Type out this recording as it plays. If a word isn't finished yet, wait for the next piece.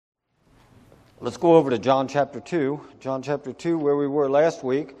Let's go over to John chapter 2. John chapter 2, where we were last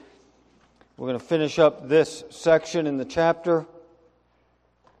week. We're going to finish up this section in the chapter.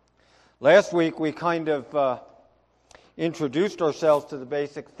 Last week we kind of introduced ourselves to the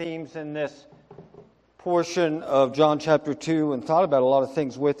basic themes in this portion of John chapter 2 and thought about a lot of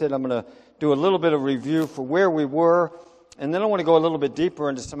things with it. I'm going to do a little bit of review for where we were, and then I want to go a little bit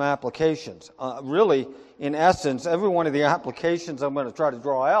deeper into some applications. Really, in essence, every one of the applications I'm going to try to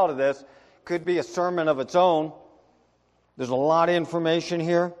draw out of this could be a sermon of its own. There's a lot of information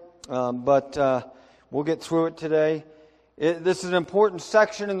here, but we'll get through it today. This is an important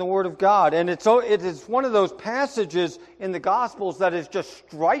section in the Word of God, and it is one of those passages in the Gospels that is just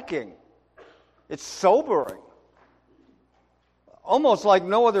striking. It's sobering. Almost like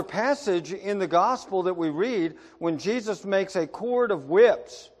no other passage in the Gospel that we read, when Jesus makes a cord of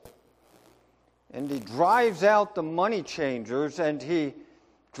whips, and he drives out the money changers, and he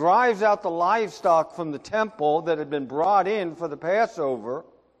drives out the livestock from the temple that had been brought in for the Passover.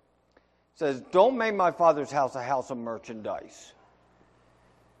 Says, "Don't make my Father's house a house of merchandise."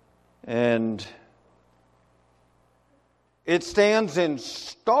 And it stands in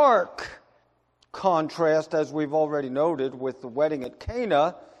stark contrast, as we've already noted, with the wedding at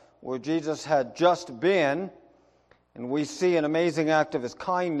Cana, where Jesus had just been, and we see an amazing act of his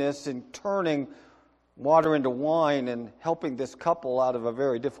kindness in turning water into wine and helping this couple out of a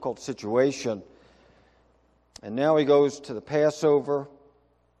very difficult situation. And now he goes to the Passover.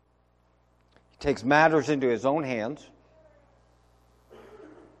 He takes matters into his own hands,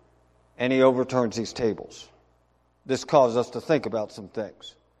 and he overturns these tables. This causes us to think about some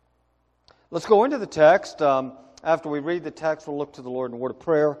things. Let's go into the text. After we read the text, we'll look to the Lord in a word of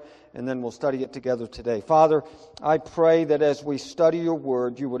prayer, and then we'll study it together today. Father, I pray that as we study your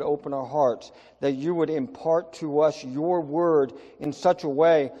word, you would open our hearts, that you would impart to us your word in such a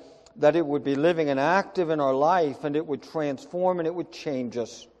way that it would be living and active in our life, and it would transform and it would change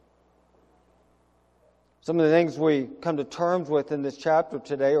us. Some of the things we come to terms with in this chapter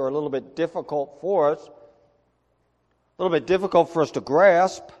today are a little bit difficult for us, a little bit difficult for us to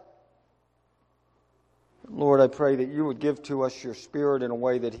grasp. Lord, I pray that you would give to us your Spirit in a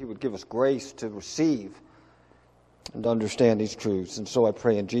way that he would give us grace to receive and to understand these truths. And so I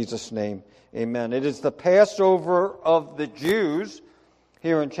pray in Jesus' name, amen. It is the Passover of the Jews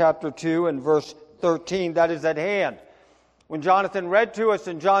here in chapter 2 and verse 13 that is at hand. When Jonathan read to us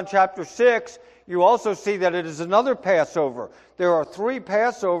in John chapter 6, you also see that it is another Passover. There are 3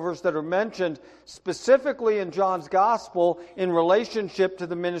 Passovers that are mentioned specifically in John's Gospel in relationship to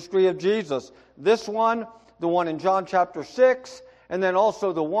the ministry of Jesus. This one, the one in John chapter 6, and then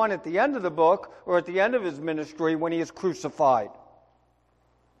also the one at the end of the book, or at the end of his ministry when he is crucified.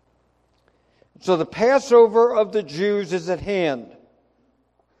 So the Passover of the Jews is at hand.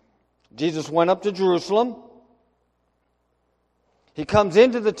 Jesus went up to Jerusalem. He comes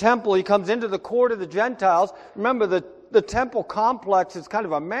into the temple. He comes into the court of the Gentiles. Remember, the temple complex is kind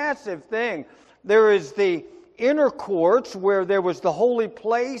of a massive thing. There is the inner courts where there was the holy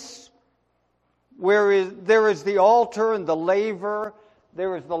place, where there is the altar and the laver.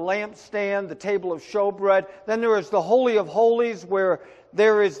 There is the lampstand, the table of showbread. Then there is the Holy of Holies, where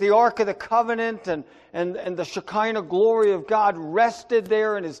there is the Ark of the Covenant, and the Shekinah glory of God rested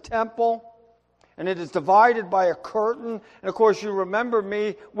there in his temple. And it is divided by a curtain. And of course, you remember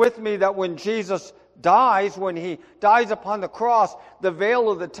with me that when Jesus dies, when he dies upon the cross, the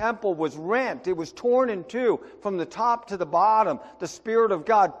veil of the temple was rent. It was torn in two from the top to the bottom. The Spirit of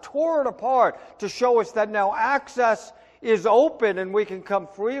God tore it apart to show us that now access is open and we can come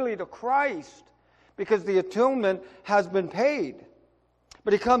freely to Christ because the atonement has been paid.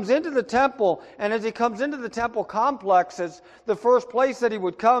 But he comes into the temple, and as he comes into the temple complexes, the first place that he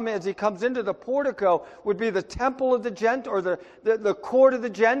would come as he comes into the portico would be the temple of the the court of the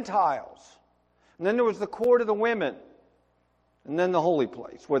Gentiles. And then there was the court of the women. And then the holy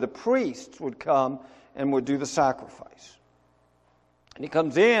place, where the priests would come and would do the sacrifice. And he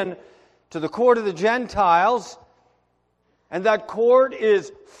comes in to the court of the Gentiles, and that court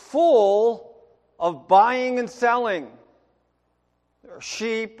is full of buying and selling. There are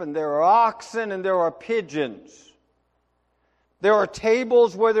sheep, and there are oxen, and there are pigeons. There are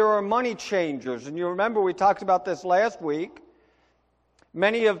tables where there are money changers. And you remember we talked about this last week.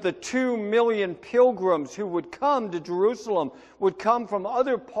 Many of the 2 million pilgrims who would come to Jerusalem would come from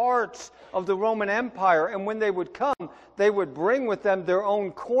other parts of the Roman Empire. And when they would come, they would bring with them their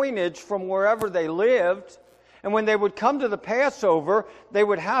own coinage from wherever they lived. And when they would come to the Passover, they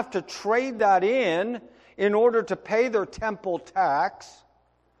would have to trade that in order to pay their temple tax,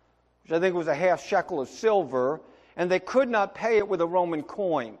 which I think was a half shekel of silver. and they could not pay it with a Roman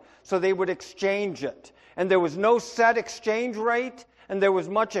coin, so they would exchange it. And there was no set exchange rate, and there was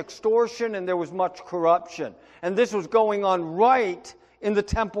much extortion, and there was much corruption. And this was going on right in the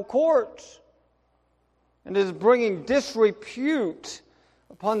temple courts. And it is bringing disrepute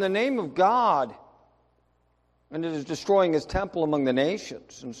upon the name of God, and it is destroying his temple among the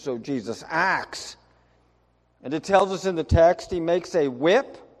nations. And so Jesus acts. And it tells us in the text, he makes a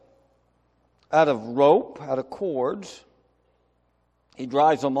whip out of rope, out of cords. He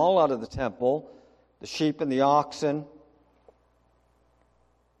drives them all out of the temple, the sheep and the oxen.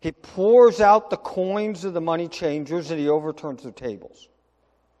 He pours out the coins of the money changers, and he overturns their tables.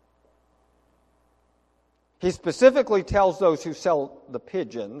 He specifically tells those who sell the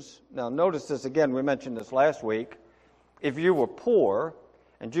pigeons, now notice this again, we mentioned this last week, if you were poor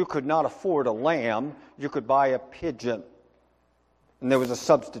and you could not afford a lamb, you could buy a pigeon. And there was a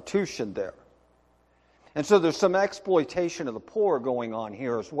substitution there. And so there's some exploitation of the poor going on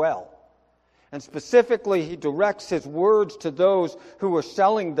here as well. And specifically, he directs his words to those who are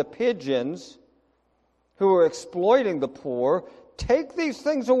selling the pigeons, who are exploiting the poor. Take these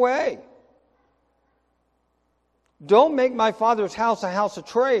things away. Don't make my Father's house a house of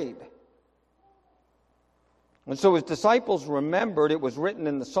trade. And so his disciples remembered, it was written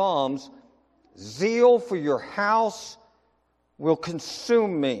in the Psalms, zeal for your house will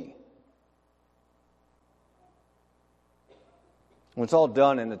consume me. When it's all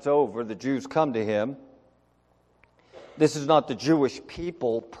done and it's over, the Jews come to him. This is not the Jewish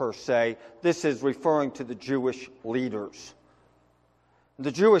people per se. This is referring to the Jewish leaders.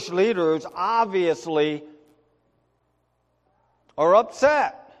 The Jewish leaders obviously are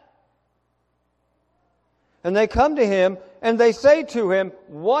upset. And they come to him and they say to him,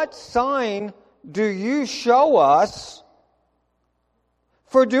 what sign do you show us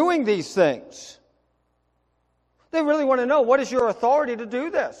for doing these things? They really want to know, what is your authority to do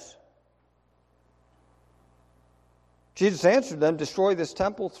this? Jesus answered them, destroy this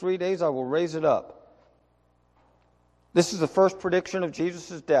temple, 3 days I will raise it up. This is the first prediction of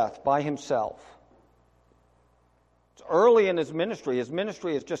Jesus' death by himself. It's early in his ministry. His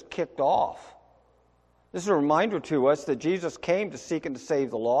ministry has just kicked off. This is a reminder to us that Jesus came to seek and to save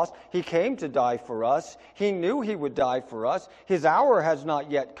the lost. He came to die for us. He knew he would die for us. His hour has not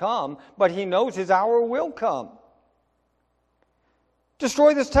yet come, but he knows his hour will come.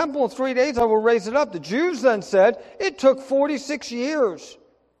 Destroy this temple in 3 days, I will raise it up. The Jews then said, it took 46 years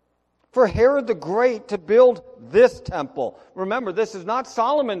for Herod the Great to build this temple. Remember, this is not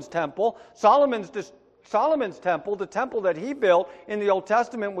Solomon's temple. Solomon's temple, the temple that he built in the Old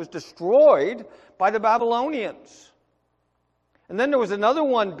Testament, was destroyed by the Babylonians. And then there was another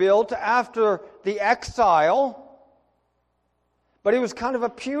one built after the exile, but it was kind of a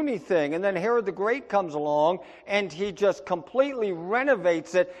puny thing. And then Herod the Great comes along and he just completely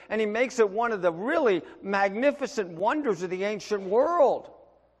renovates it, and he makes it one of the really magnificent wonders of the ancient world.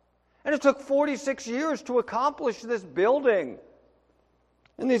 And it took 46 years to accomplish this building.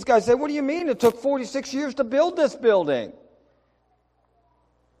 And these guys say, what do you mean it took 46 years to build this building?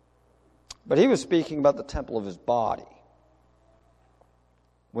 But he was speaking about the temple of his body.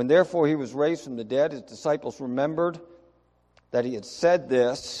 When therefore he was raised from the dead, his disciples remembered that he had said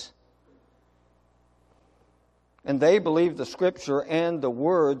this, and they believed the scripture and the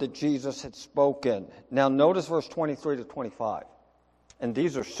word that Jesus had spoken. Now notice verse 23 to 25. And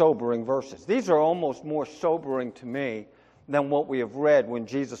these are sobering verses. These are almost more sobering to me than what we have read when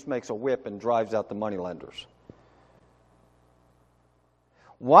Jesus makes a whip and drives out the moneylenders.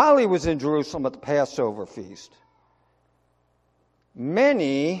 While he was in Jerusalem at the Passover feast,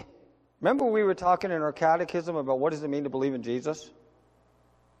 many, remember we were talking in our catechism about what does it mean to believe in Jesus?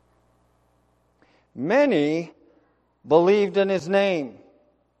 Many believed in his name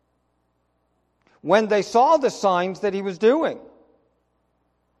when they saw the signs that he was doing.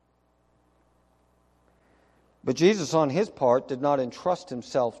 But Jesus, on his part, did not entrust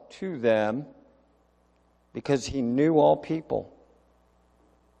himself to them because he knew all people.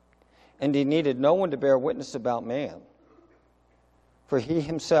 And he needed no one to bear witness about man, for he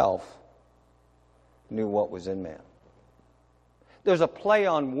himself knew what was in man. There's a play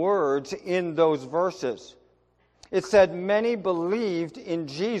on words in those verses. It said, many believed in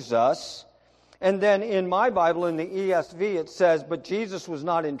Jesus. And then in my Bible, in the ESV, it says, but Jesus was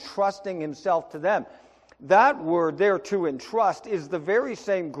not entrusting himself to them. That word there, to entrust, is the very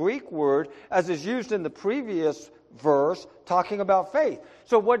same Greek word as is used in the previous verse talking about faith.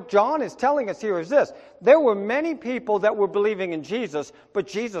 So what John is telling us here is this. There were many people that were believing in Jesus, but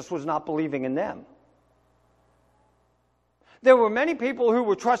Jesus was not believing in them. There were many people who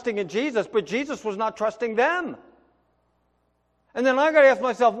were trusting in Jesus, but Jesus was not trusting them. And then I got to ask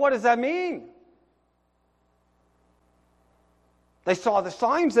myself, what does that mean? They saw the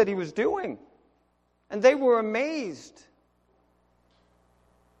signs that he was doing, and they were amazed.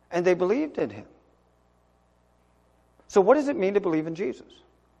 And they believed in him. So what does it mean to believe in Jesus?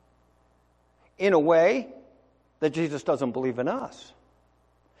 In a way that Jesus doesn't believe in us.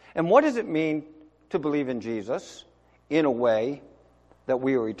 And what does it mean to believe in Jesus in a way that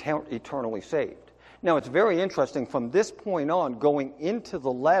we are eternally saved? Now, it's very interesting. From this point on, going into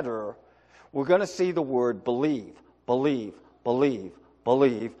the letter, we're going to see the word believe, believe, believe,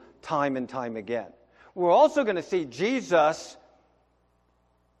 believe, time and time again. We're also going to see Jesus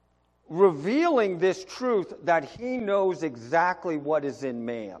revealing this truth that he knows exactly what is in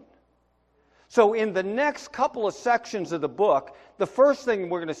man. So in the next couple of sections of the book, the first thing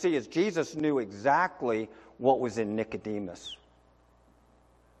we're going to see is Jesus knew exactly what was in Nicodemus.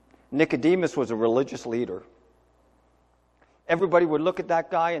 Nicodemus was a religious leader. Everybody would look at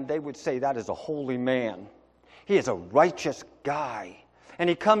that guy and they would say, that is a holy man. He is a righteous guy. And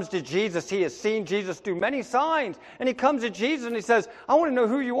he comes to Jesus. He has seen Jesus do many signs. And he comes to Jesus and he says, I want to know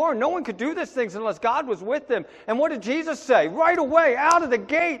who you are. No one could do these things unless God was with them. And what did Jesus say? Right away, out of the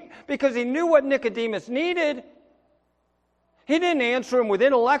gate, because he knew what Nicodemus needed. He didn't answer him with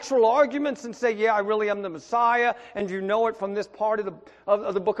intellectual arguments and say, yeah, I really am the Messiah, and you know it from this part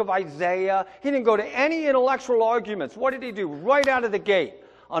of the book of Isaiah. He didn't go to any intellectual arguments. What did he do? Right out of the gate.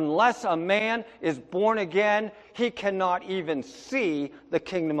 Unless a man is born again, he cannot even see the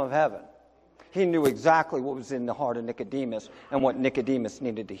kingdom of heaven. He knew exactly what was in the heart of Nicodemus and what Nicodemus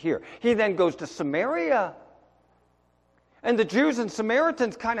needed to hear. He then goes to Samaria. And the Jews and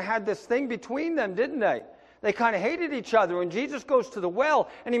Samaritans kind of had this thing between them, didn't they? They kind of hated each other. And Jesus goes to the well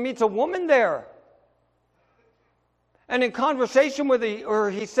and he meets a woman there. And in conversation with her,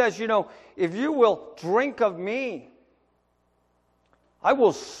 he says, you know, if you will drink of me, I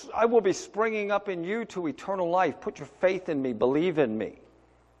will be springing up in you to eternal life. Put your faith in me. Believe in me.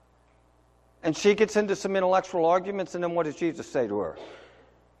 And she gets into some intellectual arguments, and then what does Jesus say to her?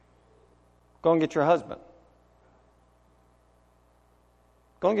 Go and get your husband.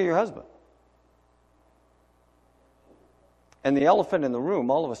 Go and get your husband. And the elephant in the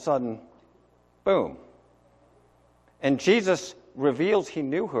room, all of a sudden, boom. And Jesus reveals he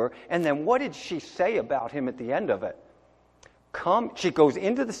knew her. And then what did she say about him at the end of it? She goes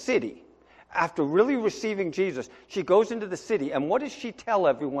into the city. After really receiving Jesus, she goes into the city. And what does she tell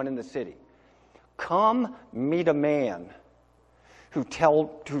everyone in the city? Come meet a man who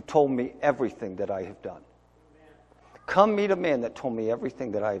told me everything that I have done. Come meet a man that told me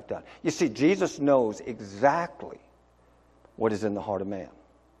everything that I have done. You see, Jesus knows exactly what is in the heart of man.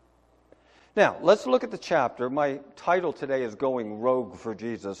 Now, let's look at the chapter. My title today is Going Rogue for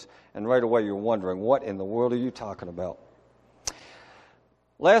Jesus. And right away you're wondering, what in the world are you talking about?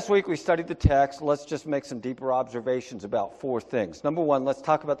 Last week we studied the text. Let's just make some deeper observations about four things. Number one, let's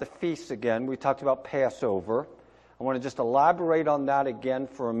talk about the feasts again. We talked about Passover. I want to just elaborate on that again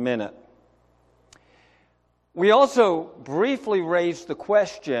for a minute. We also briefly raised the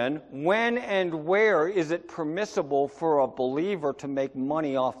question, when and where is it permissible for a believer to make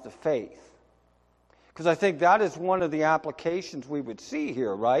money off the faith? Because I think that is one of the applications we would see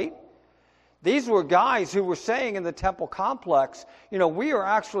here, right? These were guys who were saying in the temple complex, you know, we are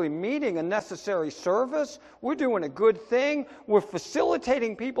actually meeting a necessary service. We're doing a good thing. We're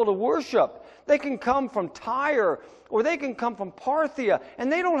facilitating people to worship. They can come from Tyre or they can come from Parthia,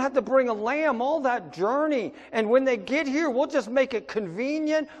 and they don't have to bring a lamb all that journey. And when they get here, we'll just make it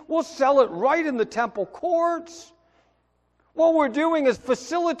convenient. We'll sell it right in the temple courts. What we're doing is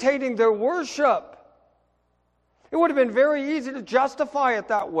facilitating their worship. It would have been very easy to justify it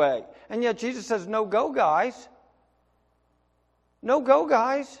that way. And yet Jesus says, no go, guys. No go,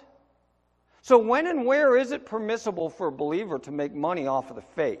 guys. So when and where is it permissible for a believer to make money off of the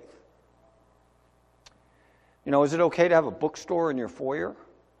faith? You know, is it okay to have a bookstore in your foyer?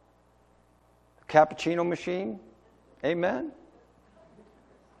 A cappuccino machine? Amen?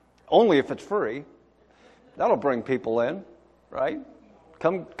 Only if it's free. That'll bring people in, right?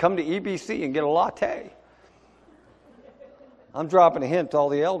 Come to EBC and get a latte. I'm dropping a hint to all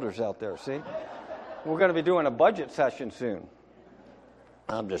the elders out there, see? We're going to be doing a budget session soon.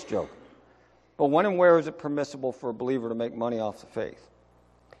 I'm just joking. But when and where is it permissible for a believer to make money off the faith?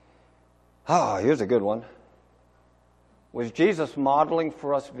 Here's a good one. Was Jesus modeling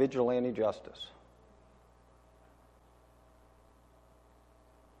for us vigilante justice?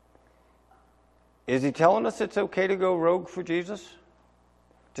 Is he telling us it's okay to go rogue for Jesus?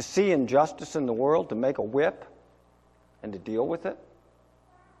 To see injustice in the world, to make a whip? And to deal with it?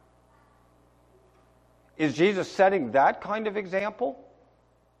 Is Jesus setting that kind of example?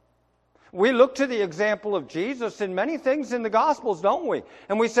 We look to the example of Jesus in many things in the Gospels, don't we?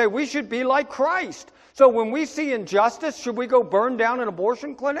 And we say we should be like Christ. So when we see injustice, should we go burn down an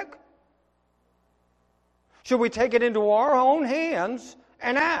abortion clinic? Should we take it into our own hands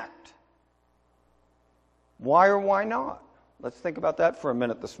and act? Why or why not? Let's think about that for a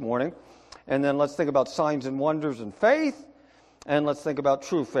minute this morning. And then let's think about signs and wonders and faith. And let's think about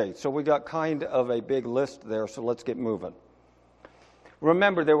true faith. So we got kind of a big list there, so let's get moving.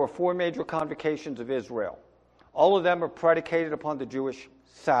 Remember, there were 4 major convocations of Israel. All of them are predicated upon the Jewish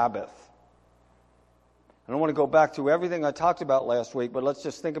Sabbath. I don't want to go back through everything I talked about last week, but let's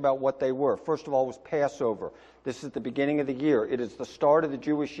just think about what they were. First of all was Passover. This is the beginning of the year. It is the start of the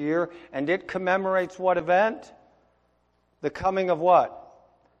Jewish year, and it commemorates what event? The coming of what?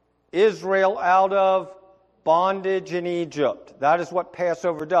 Israel out of bondage in Egypt. That is what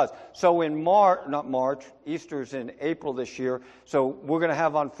Passover does. So in Easter's in April this year. So we're going to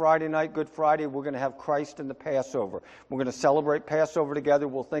have on Friday night, Good Friday, we're going to have Christ in the Passover. We're going to celebrate Passover together.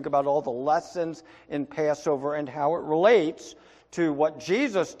 We'll think about all the lessons in Passover and how it relates to what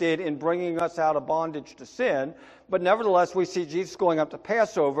Jesus did in bringing us out of bondage to sin. But nevertheless, we see Jesus going up to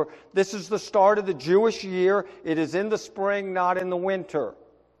Passover. This is the start of the Jewish year. It is in the spring, not in the winter.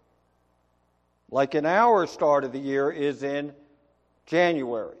 Like in our start of the year is in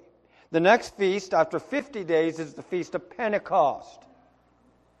January. The next feast, after 50 days, is the Feast of Pentecost.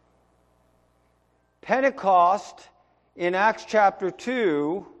 Pentecost, in Acts chapter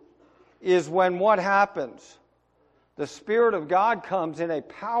 2, is when what happens? The Spirit of God comes in a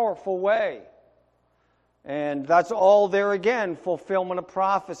powerful way. And that's all there again, fulfillment of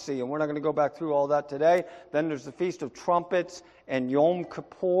prophecy. And we're not going to go back through all that today. Then there's the Feast of Trumpets and Yom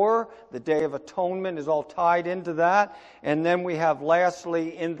Kippur. The Day of Atonement is all tied into that. And then we have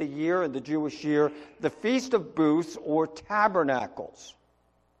lastly in the year, in the Jewish year, the Feast of Booths or Tabernacles.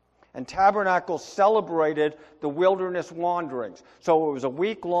 And Tabernacles celebrated the wilderness wanderings. So it was a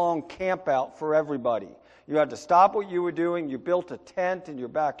week-long camp out for everybody. You had to stop what you were doing. You built a tent in your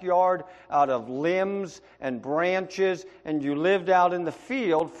backyard out of limbs and branches, and you lived out in the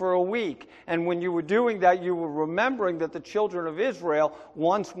field for a week. And when you were doing that, you were remembering that the children of Israel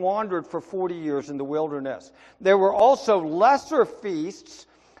once wandered for 40 years in the wilderness. There were also lesser feasts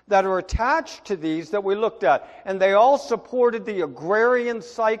that are attached to these that we looked at, and they all supported the agrarian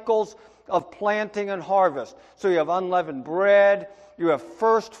cycles of planting and harvest. So you have unleavened bread, you have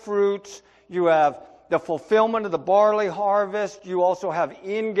first fruits, you have the fulfillment of the barley harvest. You also have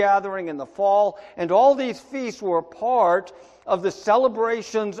ingathering in the fall. And all these feasts were a part of the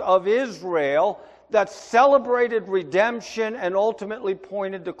celebrations of Israel that celebrated redemption and ultimately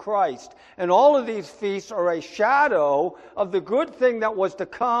pointed to Christ. And all of these feasts are a shadow of the good thing that was to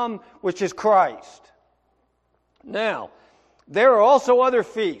come, which is Christ. Now, there are also other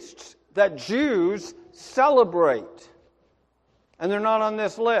feasts that Jews celebrate. And they're not on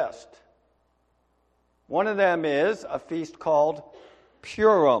this list. One of them is a feast called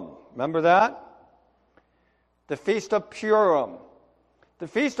Purim. Remember that? The Feast of Purim. The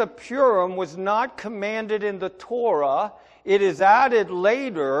Feast of Purim was not commanded in the Torah. It is added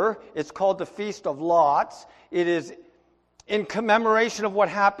later. It's called the Feast of Lots. It is in commemoration of what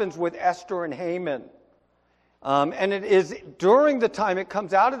happens with Esther and Haman. And it is during the time, it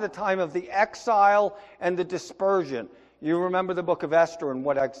comes out of the time of the exile and the dispersion. You remember the book of Esther and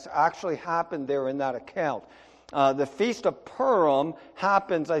what actually happened there in that account. The Feast of Purim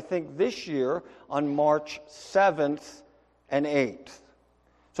happens, I think, this year on March 7th and 8th.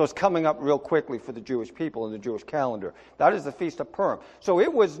 So it's coming up real quickly for the Jewish people in the Jewish calendar. That is the Feast of Purim. So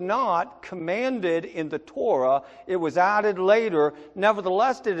it was not commanded in the Torah. It was added later.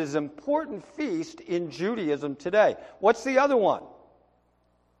 Nevertheless, it is an important feast in Judaism today. What's the other one?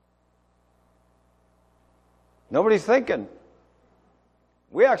 Nobody's thinking.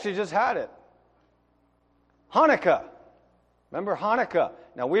 We actually just had it. Hanukkah. Remember Hanukkah?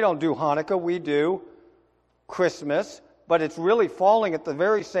 Now, we don't do Hanukkah. We do Christmas. But it's really falling at the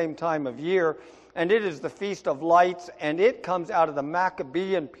very same time of year. And it is the Feast of Lights. And it comes out of the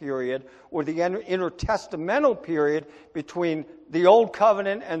Maccabean period, or the intertestamental period between the Old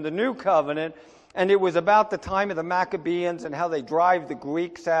Covenant and the New Covenant. And it was about the time of the Maccabeans and how they drive the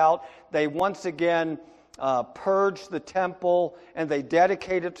Greeks out. They once again purge the temple, and they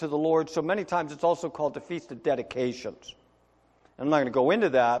dedicate it to the Lord. So many times it's also called the Feast of Dedications. I'm not going to go into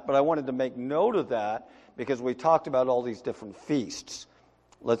that, but I wanted to make note of that because we talked about all these different feasts.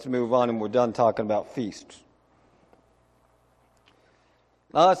 Let's move on, and we're done talking about feasts.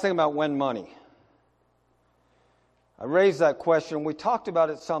 Now let's think about when money. I raised that question. We talked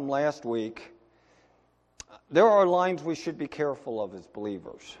about it some last week. there are lines we should be careful of as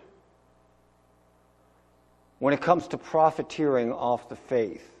believers when it comes to profiteering off the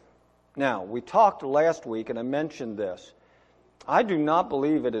faith. Now, we talked last week, and I mentioned this. I do not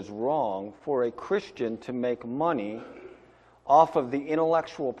believe it is wrong for a Christian to make money off of the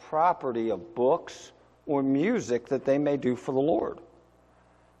intellectual property of books or music that they may do for the Lord.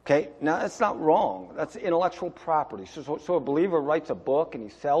 Okay, now that's not wrong. That's intellectual property. So a believer writes a book and he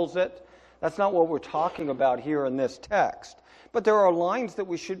sells it. That's not what we're talking about here in this text. But there are lines that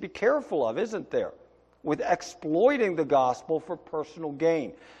we should be careful of, isn't there? With exploiting the gospel for personal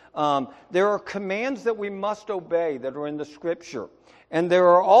gain. There are commands that we must obey that are in the Scripture. And there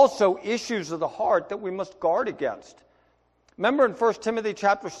are also issues of the heart that we must guard against. Remember in 1 Timothy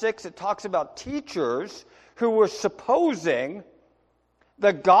chapter 6, it talks about teachers who were supposing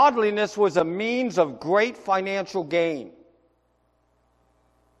that godliness was a means of great financial gain.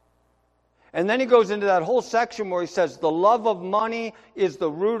 And then he goes into that whole section where he says, the love of money is the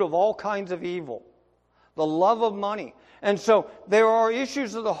root of all kinds of evil. The love of money. And so there are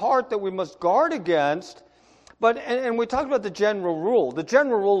issues of the heart that we must guard against. And we talked about the general rule. The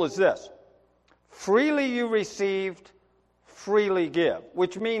general rule is this: freely you received, freely give.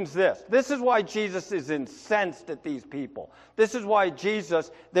 Which means this. This is why Jesus is incensed at these people. This is why Jesus,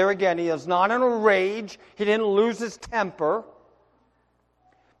 there again, he is not in a rage. He didn't lose his temper.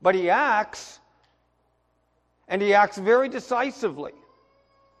 But he acts, and he acts very decisively.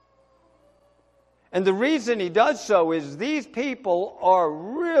 And the reason he does so is these people are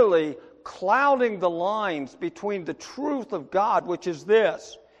really clouding the lines between the truth of God, which is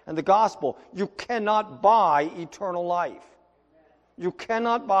this, and the gospel. You cannot buy eternal life. You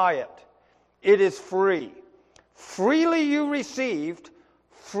cannot buy it. It is free. Freely you received,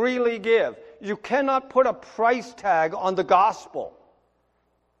 freely give. You cannot put a price tag on the gospel.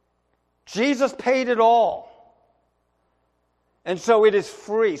 Jesus paid it all. And so it is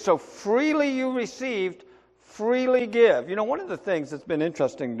free. So freely you received, freely give. You know, one of the things that's been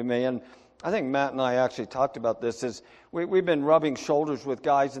interesting to me, and I think Matt and I actually talked about this, is we've been rubbing shoulders with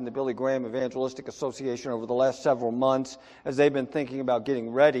guys in the Billy Graham Evangelistic Association over the last several months as they've been thinking about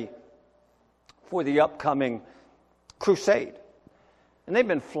getting ready for the upcoming crusade. And they've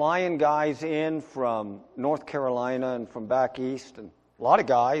been flying guys in from North Carolina and from back east, and a lot of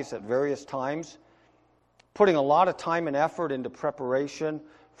guys at various times, putting a lot of time and effort into preparation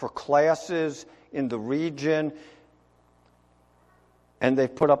for classes in the region, and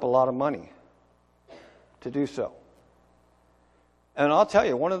they've put up a lot of money to do so. And I'll tell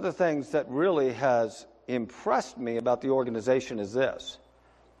you, one of the things that really has impressed me about the organization is this: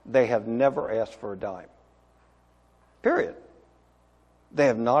 they have never asked for a dime. Period. They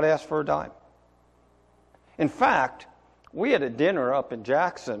have not asked for a dime. In fact, we had a dinner up in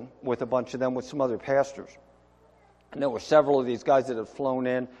Jackson with a bunch of them, with some other pastors. And there were several of these guys that had flown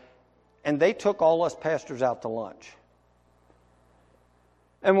in, and they took all us pastors out to lunch.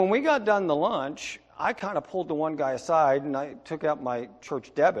 And when we got done the lunch, I kind of pulled the one guy aside, and I took out my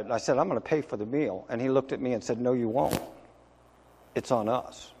church debit, and I said, I'm going to pay for the meal. And he looked at me and said, no, you won't. It's on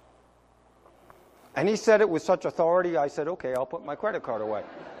us. And he said it with such authority, I said, okay, I'll put my credit card away.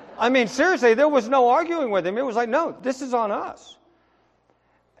 I mean, seriously, there was no arguing with him. It was like, no, this is on us.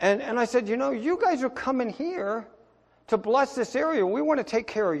 And I said, you know, you guys are coming here to bless this area. We want to take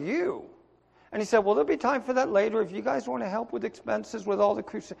care of you. And he said, well, there'll be time for that later. If you guys want to help with expenses with all the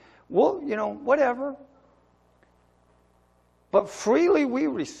crusade, well, you know, whatever. But freely we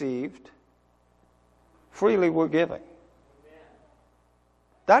received, freely we're giving.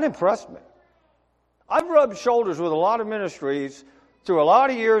 That impressed me. I've rubbed shoulders with a lot of ministries through a lot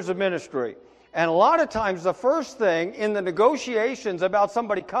of years of ministry. And a lot of times the first thing in the negotiations about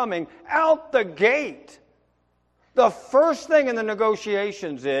somebody coming out the gate, the first thing in the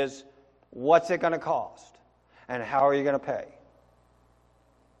negotiations is, what's it going to cost? And how are you going to pay?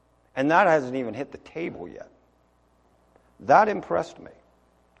 And that hasn't even hit the table yet. That impressed me.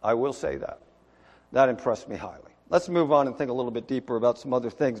 I will say that. That impressed me highly. Let's move on and think a little bit deeper about some other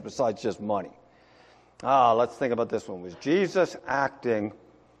things besides just money. Let's think about this one. Was Jesus acting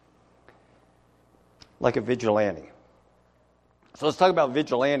like a vigilante? So let's talk about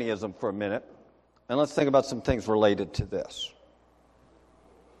vigilantism for a minute, and let's think about some things related to this.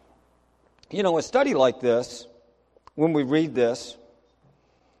 You know, a study like this, when we read this,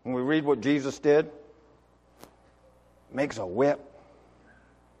 when we read what Jesus did, makes a whip,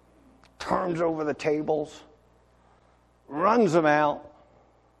 turns over the tables, runs them out.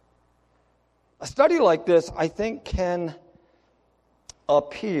 A study like this, I think, can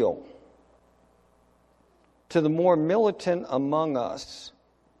appeal to the more militant among us,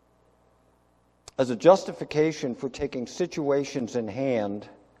 as a justification for taking situations in hand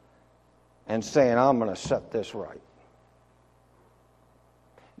and saying, I'm going to set this right.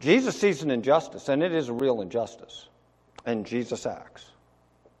 Jesus sees an injustice, and it is a real injustice, and Jesus acts.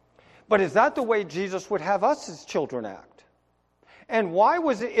 But is that the way Jesus would have us as children act? And why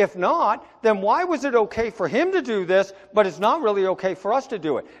was it, if not, then why was it okay for him to do this, but it's not really okay for us to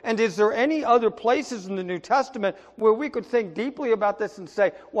do it? And is there any other places in the New Testament where we could think deeply about this and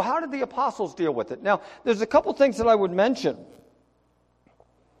say, well, how did the apostles deal with it? Now, there's a couple things that I would mention.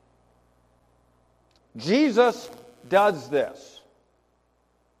 Jesus does this.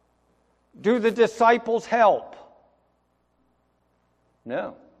 Do the disciples help?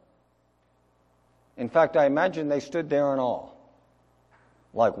 No. In fact, I imagine they stood there in awe.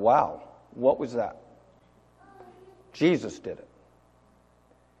 Like, wow, what was that? Jesus did it.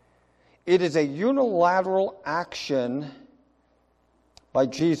 It is a unilateral action by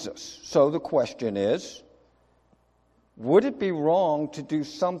Jesus. So the question is, would it be wrong to do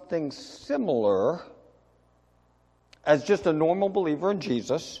something similar as just a normal believer in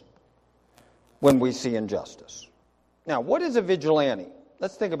Jesus when we see injustice? Now, what is a vigilante?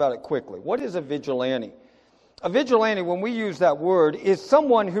 Let's think about it quickly. What is a vigilante? A vigilante, when we use that word, is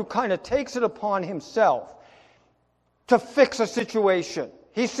someone who kind of takes it upon himself to fix a situation.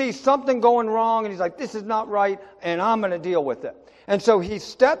 He sees something going wrong and he's like, this is not right, and I'm going to deal with it. And so he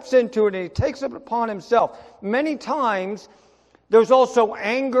steps into it and he takes it upon himself. Many times, there's also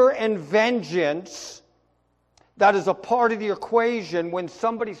anger and vengeance that is a part of the equation when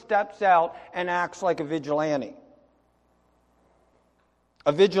somebody steps out and acts like a vigilante.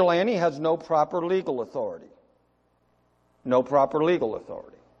 A vigilante has no proper legal authority. No proper legal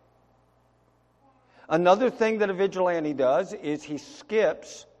authority. Another thing that a vigilante does is he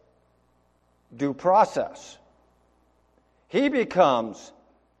skips due process. He becomes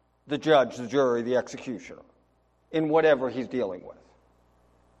the judge, the jury, the executioner in whatever he's dealing with.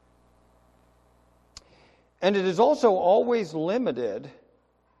 And it is also always limited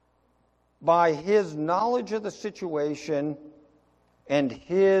by his knowledge of the situation and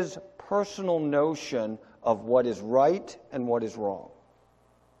his personal notion of what is right and what is wrong.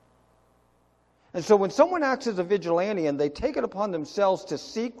 And so when someone acts as a vigilante and they take it upon themselves to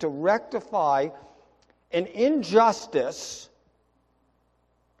seek to rectify an injustice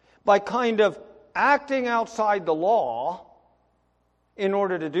by kind of acting outside the law in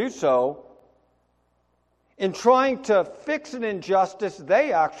order to do so, in trying to fix an injustice,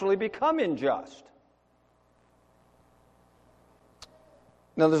 they actually become unjust.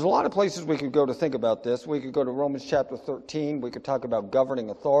 Now, there's a lot of places we could go to think about this. We could go to Romans chapter 13. We could talk about governing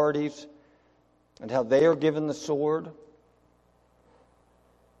authorities and how they are given the sword.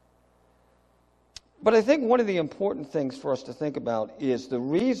 But I think one of the important things for us to think about is the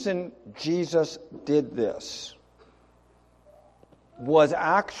reason Jesus did this was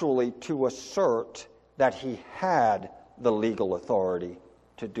actually to assert that he had the legal authority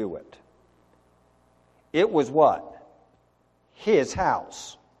to do it. It was what? His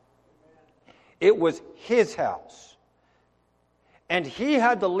house. It was his house. And he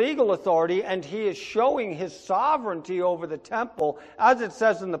had the legal authority, and he is showing his sovereignty over the temple, as it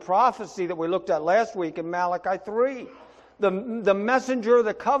says in the prophecy that we looked at last week in Malachi 3. The messenger of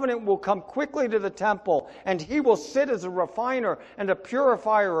the covenant will come quickly to the temple, and he will sit as a refiner and a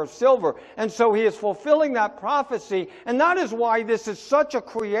purifier of silver. And so he is fulfilling that prophecy, and that is why this is such a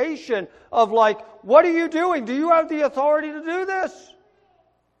creation of like, what are you doing? Do you have the authority to do this?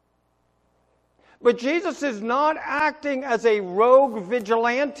 But Jesus is not acting as a rogue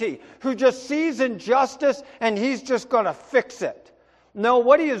vigilante who just sees injustice and he's just going to fix it. No,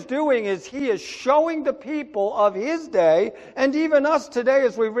 what he is doing is he is showing the people of his day, and even us today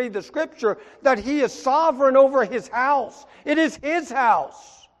as we read the scripture, that he is sovereign over his house. It is his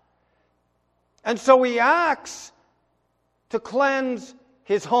house. And so he acts to cleanse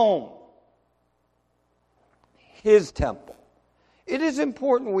his home, his temple. It is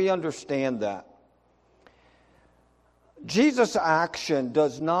important we understand that. Jesus' action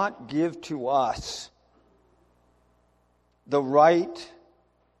does not give to us the right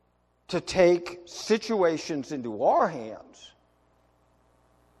to take situations into our hands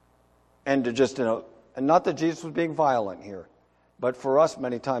and to just, and not that Jesus was being violent here, but for us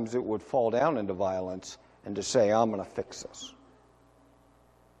many times it would fall down into violence and to say, I'm going to fix this.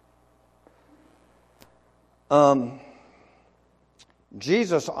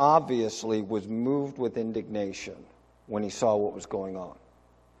 Jesus obviously was moved with indignation when he saw what was going on.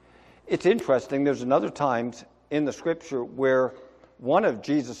 It's interesting, there's another times in the scripture where one of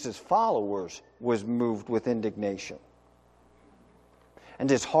Jesus' followers was moved with indignation. And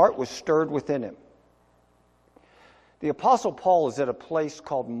his heart was stirred within him. The Apostle Paul is at a place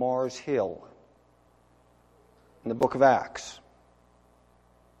called Mars Hill in the book of Acts.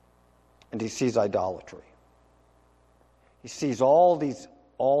 And he sees idolatry. He sees all these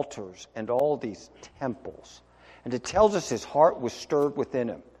altars and all these temples. And it tells us his heart was stirred within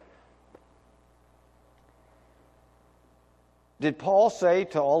him. Did Paul say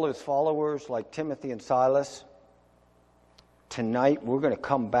to all his followers like Timothy and Silas, tonight we're going to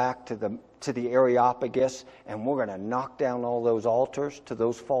come back to the Areopagus and we're going to knock down all those altars to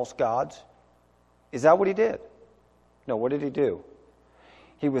those false gods? Is that what he did? No, what did he do?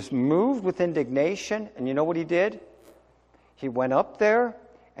 He was moved with indignation, and you know what he did? He went up there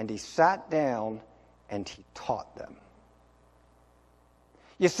and he sat down and he taught them.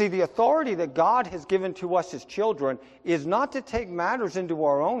 You see, the authority that God has given to us as children is not to take matters into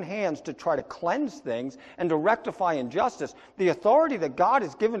our own hands to try to cleanse things and to rectify injustice. The authority that God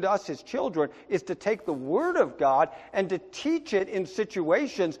has given to us as children is to take the Word of God and to teach it in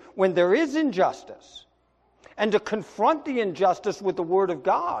situations when there is injustice. And to confront the injustice with the Word of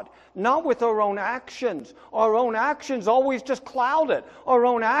God, not with our own actions. Our own actions always just cloud it. Our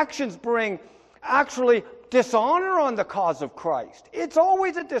own actions bring actually dishonor on the cause of Christ. It's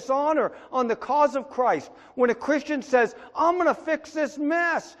always a dishonor on the cause of Christ when a Christian says, I'm going to fix this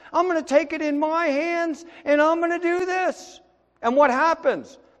mess. I'm going to take it in my hands and I'm going to do this. And what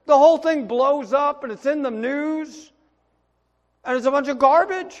happens? The whole thing blows up and it's in the news and it's a bunch of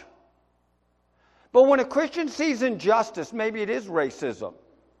garbage. But when a Christian sees injustice, maybe it is racism,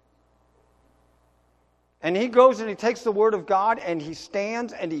 and he goes and he takes the Word of God and he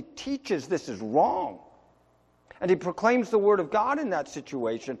stands and he teaches this is wrong, and he proclaims the Word of God in that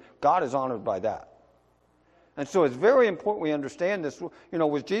situation, God is honored by that. And so it's very important we understand this. You know,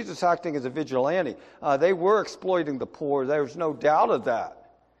 was Jesus acting as a vigilante? They were exploiting the poor. There's no doubt of that.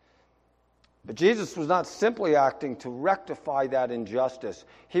 But Jesus was not simply acting to rectify that injustice.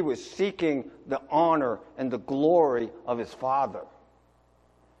 He was seeking the honor and the glory of his Father.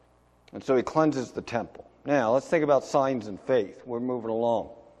 And so he cleanses the temple. Now, let's think about signs and faith. We're moving along.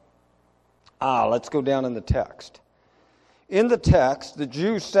 Let's go down in the text. In the text, the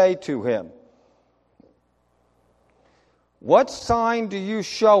Jews say to him, "What sign do you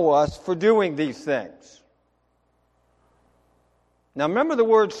show us for doing these things?" Now, remember the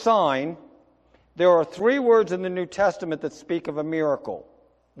word sign. There are 3 words in the New Testament that speak of a miracle.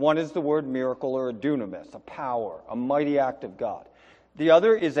 One is the word miracle or a dunamis, a power, a mighty act of God. The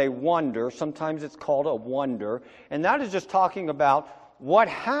other is a wonder. Sometimes it's called a wonder. And that is just talking about what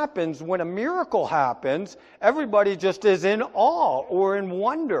happens when a miracle happens. Everybody just is in awe or in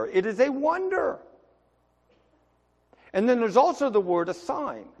wonder. It is a wonder. And then there's also the word a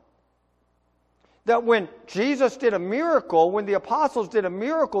sign. That when Jesus did a miracle, when the apostles did a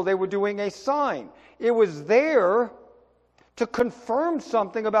miracle, they were doing a sign. It was there to confirm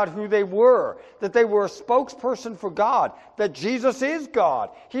something about who they were, that they were a spokesperson for God, that Jesus is God.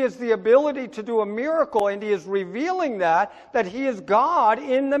 He has the ability to do a miracle, and he is revealing that he is God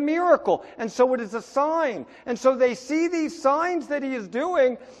in the miracle. And so it is a sign. And so they see these signs that he is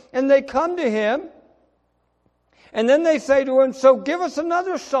doing, and they come to him, and then they say to him, "So give us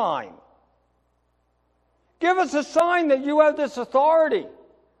another sign. Give us a sign that you have this authority."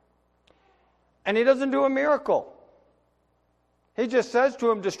 And he doesn't do a miracle. He just says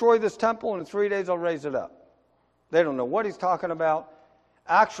to him, "Destroy this temple, and in 3 days I'll raise it up." They don't know what he's talking about.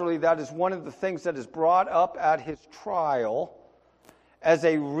 Actually, that is one of the things that is brought up at his trial as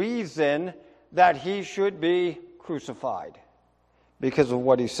a reason that he should be crucified because of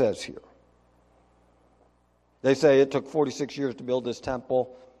what he says here. They say it took 46 years to build this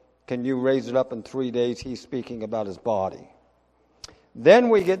temple. Can you raise it up in 3 days? He's speaking about his body. Then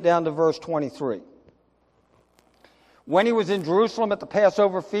we get down to verse 23. When he was in Jerusalem at the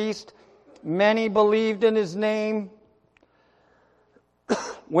Passover feast, many believed in his name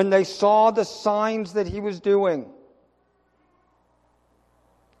when they saw the signs that he was doing.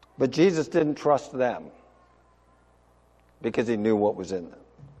 But Jesus didn't trust them because he knew what was in them.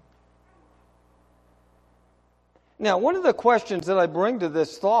 Now, one of the questions that I bring to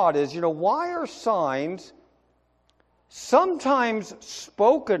this thought is, why are signs sometimes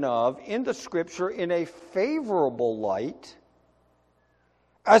spoken of in the Scripture in a favorable light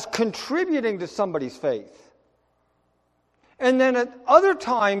as contributing to somebody's faith? And then at other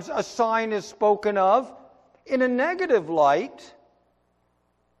times, a sign is spoken of in a negative light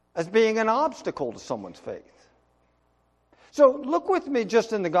as being an obstacle to someone's faith. So look with me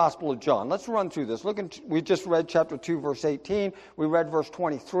just in the Gospel of John. Let's run through this. We just read chapter 2, verse 18. We read verse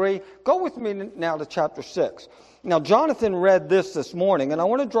 23. Go with me now to chapter 6. Now, Jonathan read this morning, and I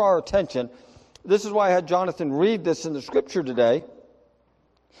want to draw our attention This is why I had Jonathan read this in the scripture today.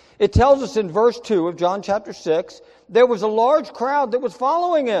 It tells us in verse 2 of John chapter 6, there was a large crowd that was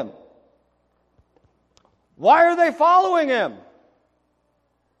following him. Why are they following him?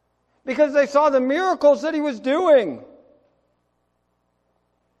 Because they saw the miracles that he was doing.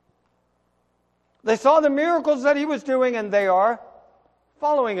 They saw the miracles that he was doing, and they are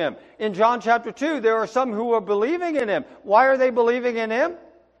following him. In John chapter 2, there are some who are believing in him. Why are they believing in him?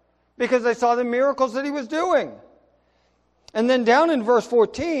 Because they saw the miracles that he was doing. And then down in verse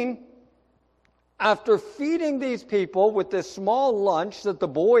 14, after feeding these people with this small lunch that the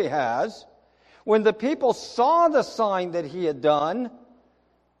boy has, when the people saw the sign that he had done,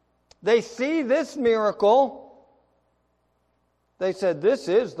 they see this miracle. They said, this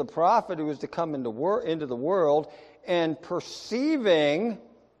is the prophet who is to come into the world. And perceiving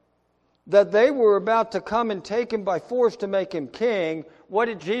that they were about to come and take him by force to make him king, what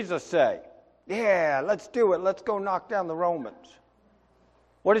did Jesus say? Yeah, let's do it. Let's go knock down the Romans.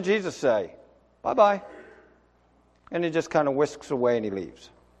 What did Jesus say? Bye-bye. And he just kind of whisks away and he leaves.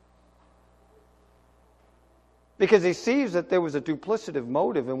 Because he sees that there was a duplicative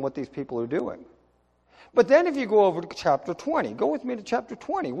motive in what these people are doing. But then if you go over to chapter 20, go with me to chapter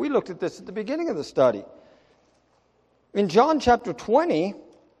 20. We looked at this at the beginning of the study. In John chapter 20,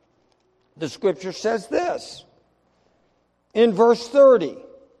 the scripture says this. In verse 30,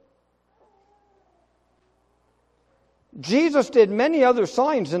 Jesus did many other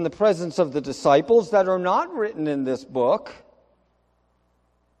signs in the presence of the disciples that are not written in this book.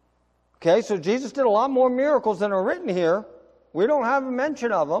 Okay, so Jesus did a lot more miracles than are written here. We don't have a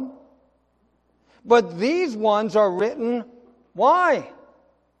mention of them. But these ones are written. Why?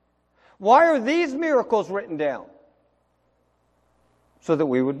 Why are these miracles written down? So that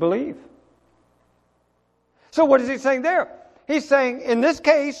we would believe. So what is he saying there? He's saying, in this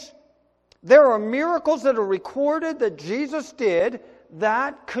case, there are miracles that are recorded that Jesus did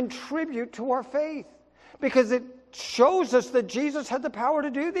that contribute to our faith. Because it shows us that Jesus had the power to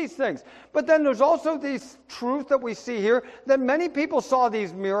do these things. But then there's also this truth that we see here, that many people saw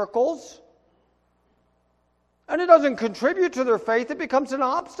these miracles, and it doesn't contribute to their faith, it becomes an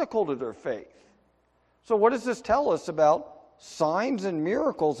obstacle to their faith. So what does this tell us about signs and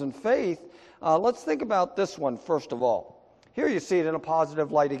miracles and faith? Let's think about this one first of all. Here you see it in a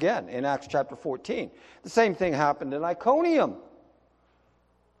positive light again in Acts chapter 14. The same thing happened in Iconium.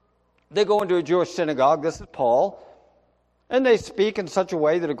 They go into a Jewish synagogue, this is Paul, and they speak in such a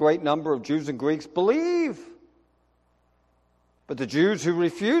way that a great number of Jews and Greeks believe. But the Jews who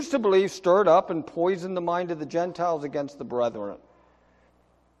refused to believe stirred up and poisoned the mind of the Gentiles against the brethren.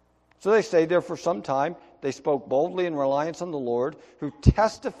 So they stayed there for some time. They spoke boldly in reliance on the Lord, who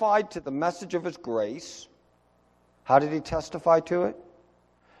testified to the message of his grace. How did he testify to it?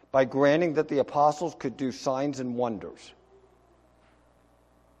 By granting that the apostles could do signs and wonders.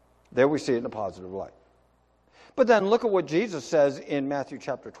 There we see it in a positive light. But then look at what Jesus says in Matthew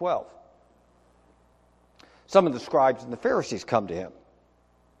chapter 12. Some of the scribes and the Pharisees come to him.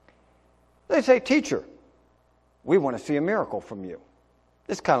 They say, "Teacher, we want to see a miracle from you."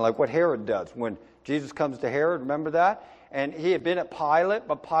 It's kind of like what Herod does. When Jesus comes to Herod, remember that? And he had been at Pilate,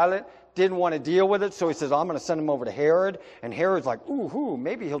 but Pilate didn't want to deal with it, so he says, "I'm going to send him over to Herod." And Herod's like, ooh,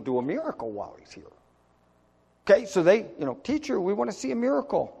 maybe he'll do a miracle while he's here. Okay, so they, "Teacher, we want to see a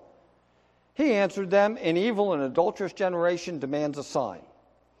miracle." He answered them, "An evil and adulterous generation demands a sign.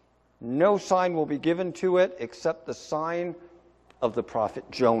 No sign will be given to it except the sign of the prophet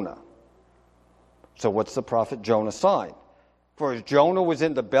Jonah." So what's the prophet Jonah's sign? For as Jonah was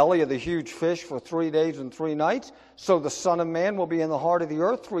in the belly of the huge fish for 3 days and 3 nights, so the Son of Man will be in the heart of the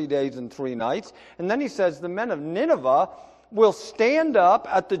earth 3 days and 3 nights. And then he says, the men of Nineveh will stand up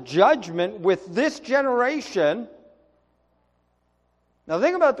at the judgment with this generation. Now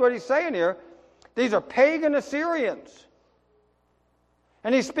think about what he's saying here. These are pagan Assyrians.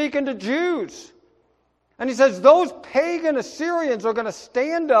 And he's speaking to Jews. And he says those pagan Assyrians are going to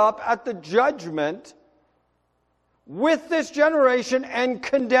stand up at the judgment with this generation and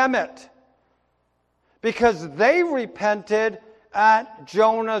condemn it. Because they repented at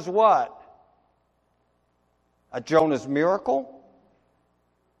Jonah's what? At Jonah's miracle?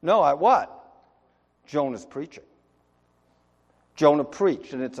 No, at what? Jonah's preaching. Jonah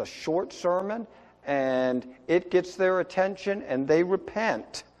preached, and it's a short sermon, and it gets their attention, and they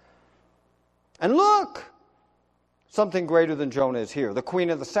repent. And look, something greater than Jonah is here. The queen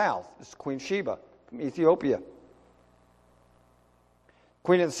of the south is Queen Sheba from Ethiopia.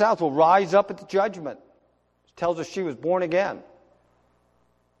 Queen of the south will rise up at the judgment. It tells us she was born again.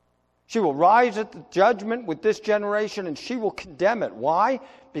 She will rise at the judgment with this generation, and she will condemn it. Why?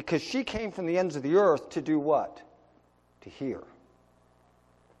 Because she came from the ends of the earth to do what? To hear.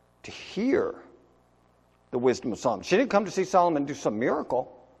 To hear the wisdom of Solomon. She didn't come to see Solomon do some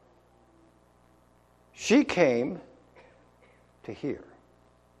miracle. She came to hear.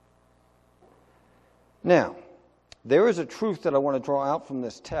 Now, there is a truth that I want to draw out from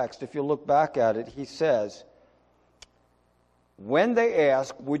this text. If you look back at it, he says, when they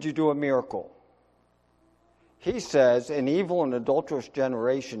ask, would you do a miracle? He says, an evil and adulterous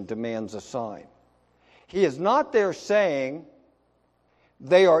generation demands a sign. He is not there saying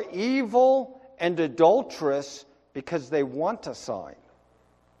they are evil and adulterous because they want a sign.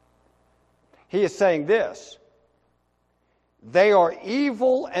 He is saying this: they are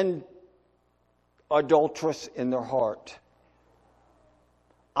evil and adulterous in their heart.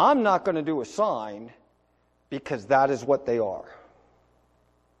 I'm not going to do a sign because that is what they are.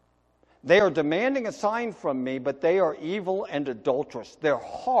 They are demanding a sign from me, but they are evil and adulterous. Their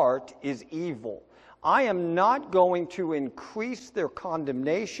heart is evil. I am not going to increase their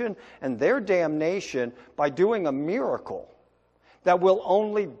condemnation and their damnation by doing a miracle that will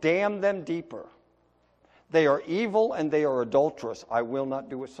only damn them deeper. They are evil and they are adulterous. I will not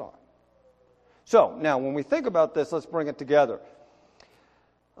do a sign. So, now, when we think about this, let's bring it together.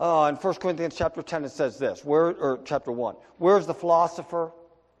 In 1 Corinthians chapter 10, it says this, chapter 1. Where's the philosopher?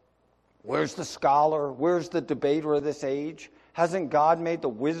 Where's the scholar? Where's the debater of this age? Hasn't God made the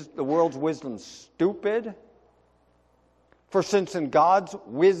world's wisdom stupid? For since in God's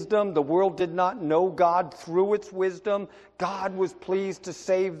wisdom the world did not know God through its wisdom, God was pleased to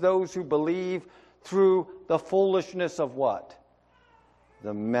save those who believe through the foolishness of what?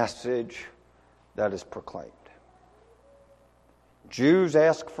 The message that is proclaimed. Jews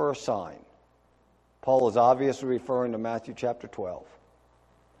ask for a sign. Paul is obviously referring to Matthew chapter 12.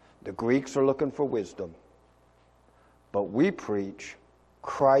 The Greeks are looking for wisdom. But we preach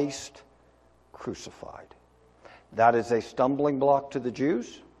Christ crucified. That is a stumbling block to the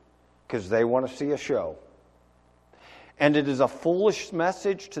Jews because they want to see a show. And it is a foolish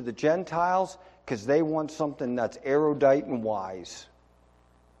message to the Gentiles because they want something that's erudite and wise.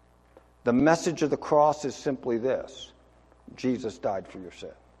 The message of the cross is simply this: Jesus died for your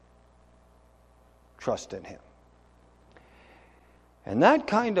sin. Trust in him. And that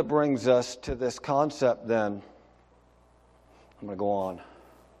kind of brings us to this concept then, I'm going to go on,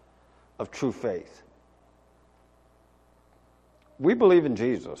 of true faith. We believe in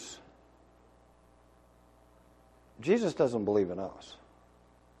Jesus. Jesus doesn't believe in us.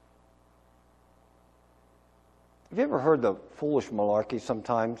 Have you ever heard the foolish malarkey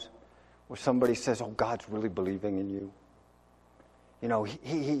sometimes where somebody says, oh, God's really believing in you? You know,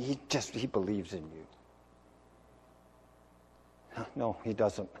 he believes in you. No, he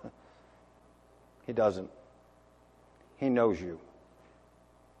doesn't. He doesn't. He knows you.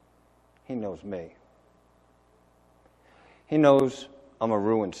 He knows me. He knows I'm a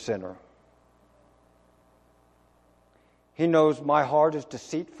ruined sinner. He knows my heart is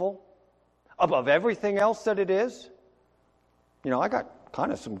deceitful above everything else that it is. You know, I got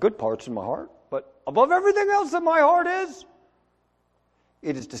kind of some good parts in my heart, but above everything else that my heart is,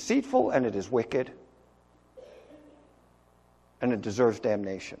 it is deceitful and it is wicked. And it deserves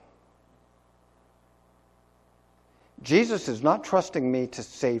damnation. Jesus is not trusting me to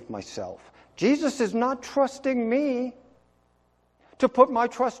save myself. Jesus is not trusting me to put my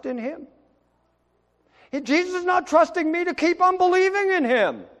trust in him. Jesus is not trusting me to keep on believing in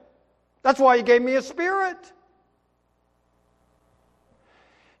him. That's why he gave me a spirit.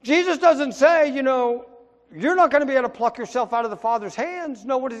 Jesus doesn't say, you know, you're not going to be able to pluck yourself out of the Father's hands.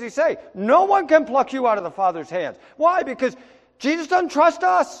 No, what does he say? No one can pluck you out of the Father's hands. Why? Because Jesus doesn't trust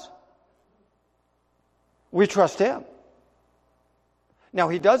us. We trust him. Now,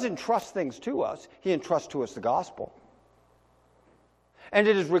 he does entrust things to us. He entrusts to us the gospel. And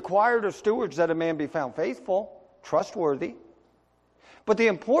it is required of stewards that a man be found faithful, trustworthy. But the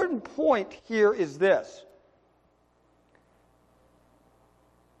important point here is this.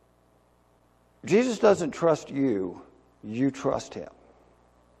 Jesus doesn't trust you, you trust him.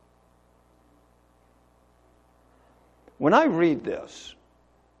 When I read this,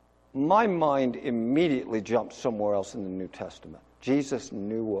 my mind immediately jumps somewhere else in the New Testament. Jesus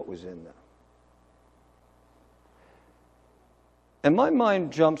knew what was in there. And my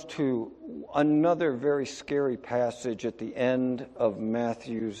mind jumps to another very scary passage at the end of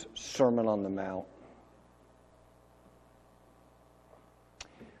Matthew's Sermon on the Mount.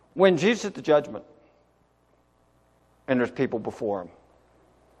 When Jesus at the judgment, and there's people before him,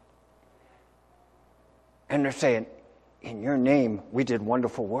 and they're saying, in your name we did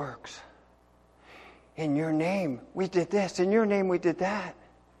wonderful works. In your name we did this. In your name we did that.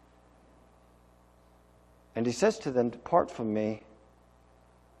 And he says to them, depart from me.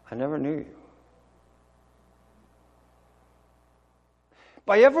 I never knew you.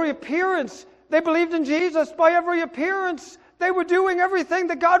 By every appearance, they believed in Jesus. By every appearance, they were doing everything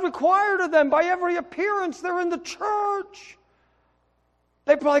that God required of them. By every appearance, they're in the church.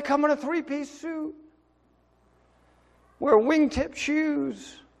 They probably come in a three-piece suit, wear wingtip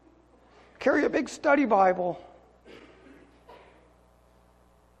shoes, carry a big study Bible.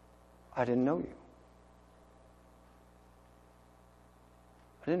 I didn't know you.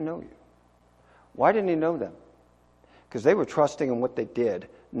 I didn't know you. Why didn't he know them? Because they were trusting in what they did,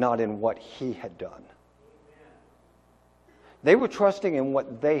 not in what he had done. They were trusting in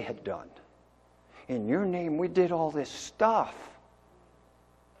what they had done. In your name we did all this stuff.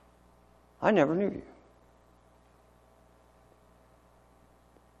 I never knew you.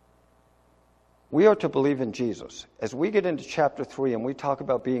 We are to believe in Jesus. As we get into chapter 3 and we talk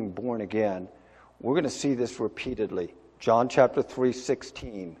about being born again, we're going to see this repeatedly. John chapter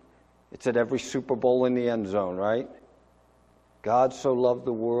 3:16. It's at every Super Bowl in the end zone, right? God so loved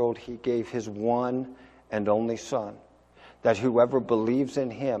the world, he gave his one and only Son, that whoever believes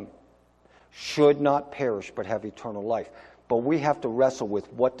in him should not perish but have eternal life. But we have to wrestle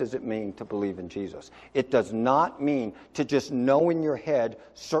with, what does it mean to believe in Jesus? It does not mean to just know in your head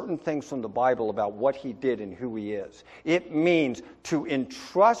certain things from the Bible about what he did and who he is. It means to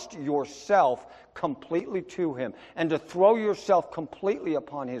entrust yourself completely to him and to throw yourself completely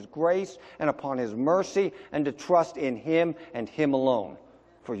upon his grace and upon his mercy and to trust in him and him alone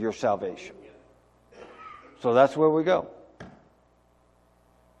for your salvation. So that's where we go.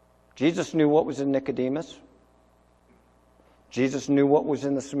 Jesus knew what was in Nicodemus. Jesus knew what was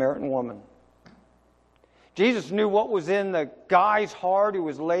in the Samaritan woman. Jesus knew what was in the guy's heart who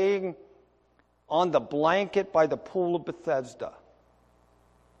was laying on the blanket by the pool of Bethesda.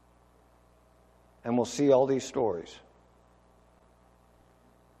 And we'll see all these stories.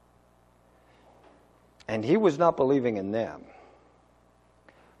 And he was not believing in them,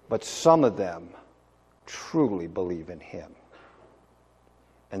 but some of them truly believe in him,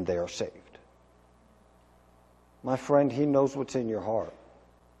 and they are saved. My friend, he knows what's in your heart.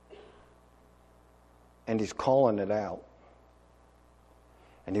 And he's calling it out.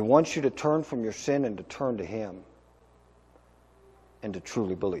 And he wants you to turn from your sin and to turn to him and to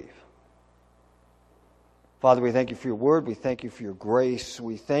truly believe. Father, we thank you for your word. We thank you for your grace.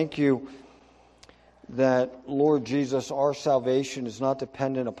 We thank you that, Lord Jesus, our salvation is not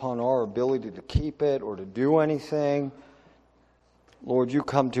dependent upon our ability to keep it or to do anything. Lord, you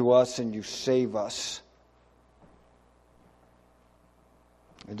come to us and you save us.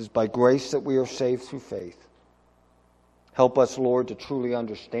 It is by grace that we are saved through faith. Help us, Lord, to truly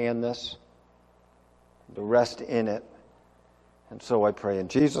understand this, to rest in it. And so I pray in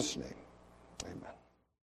Jesus' name.